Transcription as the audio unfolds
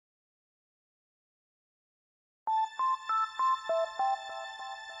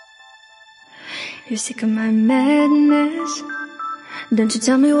You're sick of my madness. Don't you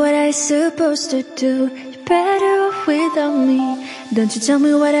tell me what I'm supposed to do. You're better off without me. Don't you tell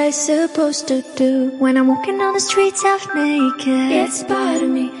me what I'm supposed to do. When I'm walking on the streets half naked, it's part of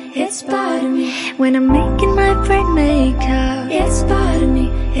me, it's part of me. When I'm making my brain makeup, it's part of me,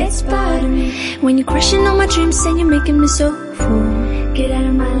 it's part of me. When you're crushing all my dreams and you're making me so full, get out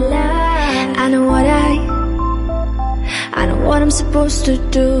of my life. I know what I'm supposed to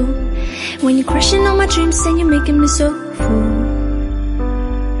do. When you're crushing all my dreams and you're making me so full,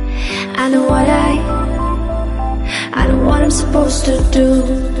 I know what I'm supposed to do.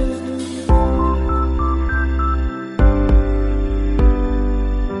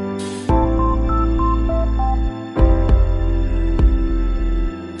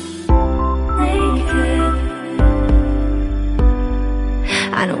 Naked.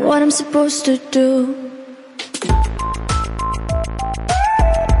 I know what I'm supposed to do.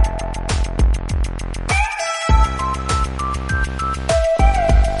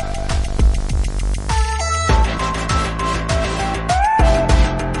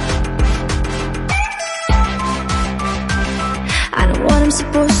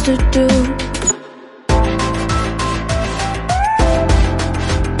 Supposed to do.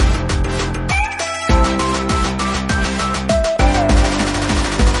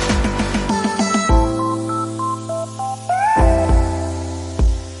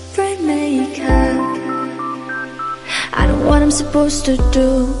 Brain makeup. I know what I'm supposed to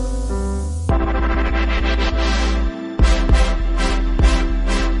do.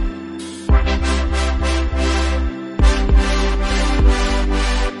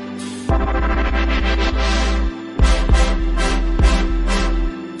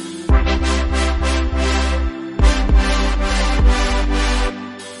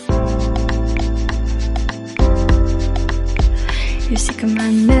 You're sick of my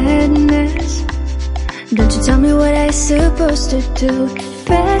madness. Don't you tell me what I'm supposed to do. You're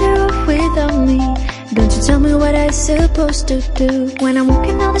better off without me. Don't you tell me what I'm supposed to do. When I'm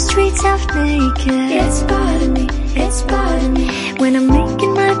walking on the streets half naked, it's part of me, it's part of me. When I'm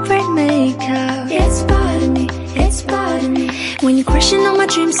making my brain makeup, it's part of me, it's part of me. When you're crushing all my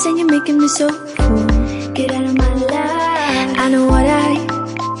dreams and you're making me so full, get out of my life. I know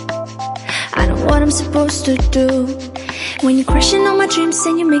what I'm supposed to do. When you're crushing all my dreams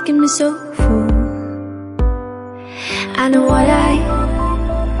and you're making me so full, I know what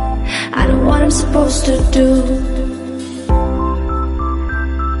I'm supposed to do.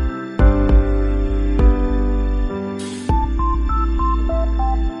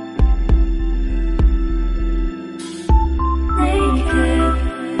 Naked.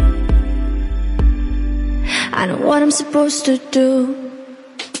 I know what I'm supposed to do.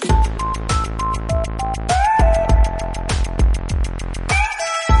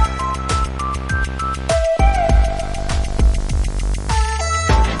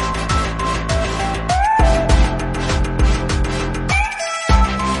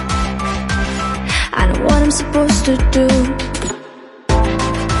 Supposed to do.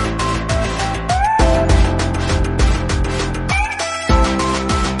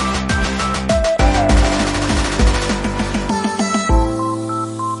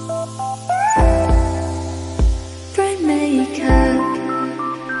 Brain makeup.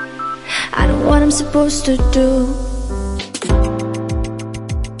 I know what I'm supposed to do.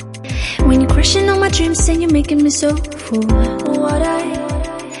 When you're crushing all my dreams and you're making me so full, I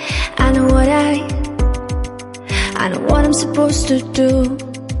know what I'm supposed to do.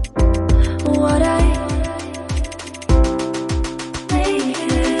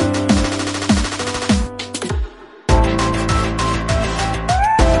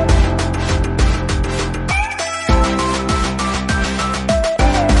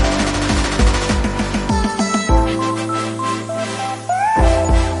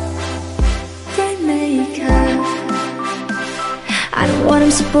 Brain makeup. I know what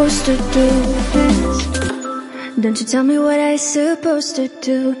I'm supposed to do. Don't you tell me what I'm supposed to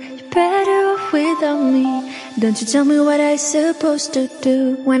do. You're better off without me. Don't you tell me what I'm supposed to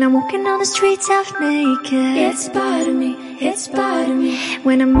do. When I'm walking on the streets half naked, it's part of me, it's part of me.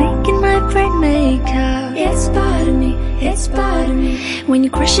 When I'm making my brain makeup, it's part of me, it's part of me. When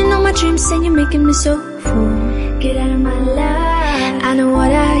you're crushing all my dreams and you're making me so full, get out of my life. I know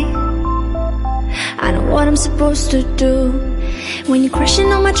what I'm supposed to do. When you're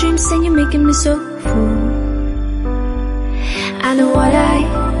crushing all my dreams and you're making me so full, I know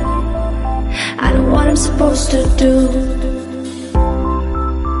what I'm supposed to do.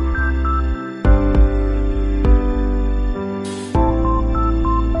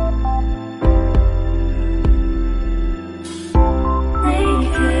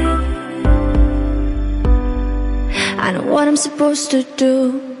 Naked. I'm supposed to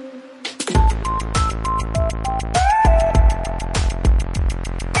do.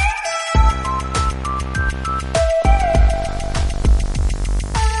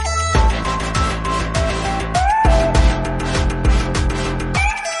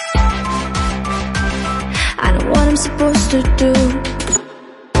 I know what I'm supposed to do.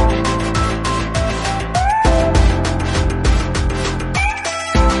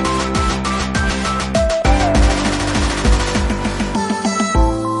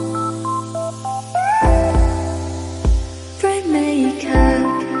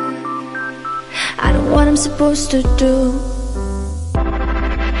 I know what I'm supposed to do.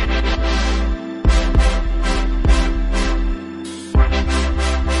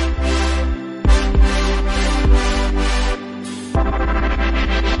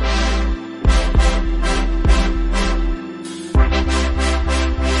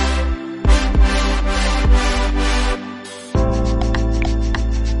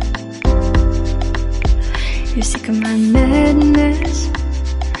 You're sick of my madness.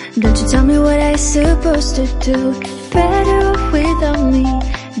 Don't you tell me what I'm supposed to do. You're better off without me.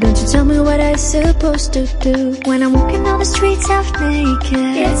 Don't you tell me what I'm supposed to do. When I'm walking on the streets half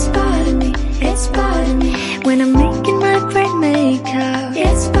naked, it's part of me, it's part of me. When I'm making my bright makeup,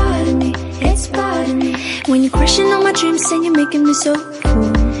 it's part of me, it's part of me. When you're crushing on my dreams and you're making me so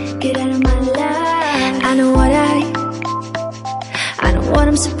cool, get out of my life. I know what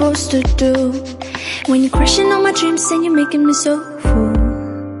I'm supposed to do. When you're crushing on my dreams and you're making me so fool,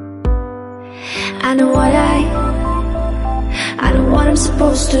 I know what I'm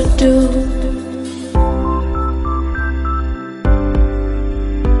supposed to do.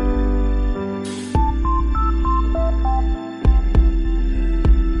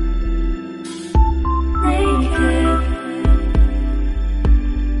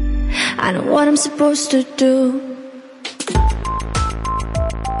 I know what I'm supposed to do.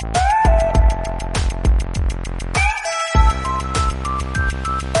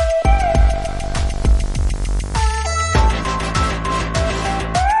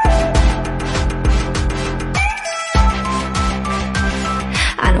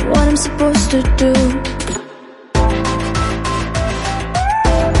 I know what I'm supposed to do.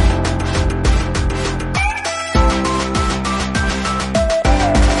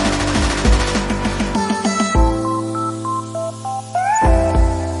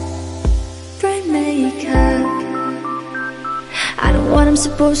 Bright makeup. I know what I'm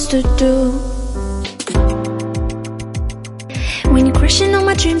supposed to do. When you're crushing on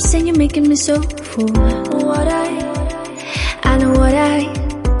my dreams and you're making me so full, I know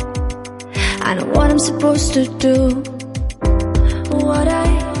what I'm supposed to do.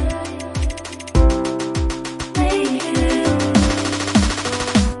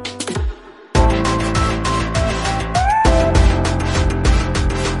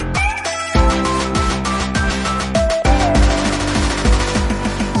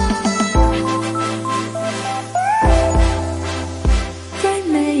 Bright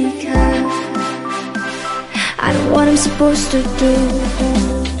makeup. I know what I'm supposed to do.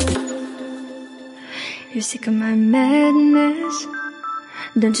 You're sick of my madness.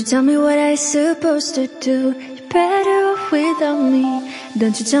 Don't you tell me what I'm supposed to do. You're better off without me.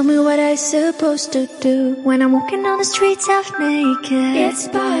 Don't you tell me what I'm supposed to do. When I'm walking on the streets half naked, it's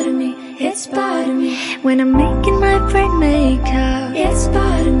part of me, it's part of me. When I'm making my bright makeup, it's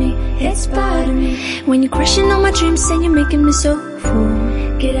part of me, it's part of me. When you're crushing on my dreams and you're making me so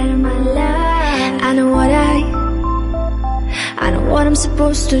full, get out of my life. I know what I'm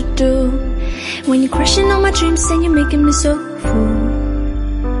supposed to do. When you're crushing on my dreams and you're making me so full,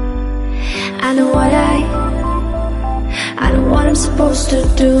 I know what I'm supposed to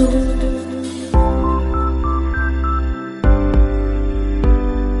do.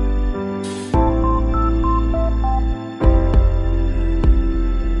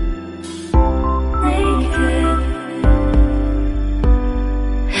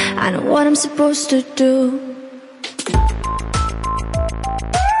 I know what I'm supposed to do.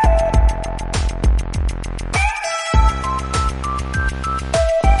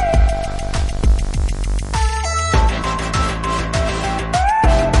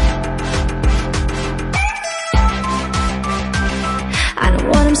 I know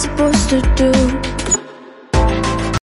what I'm supposed to do.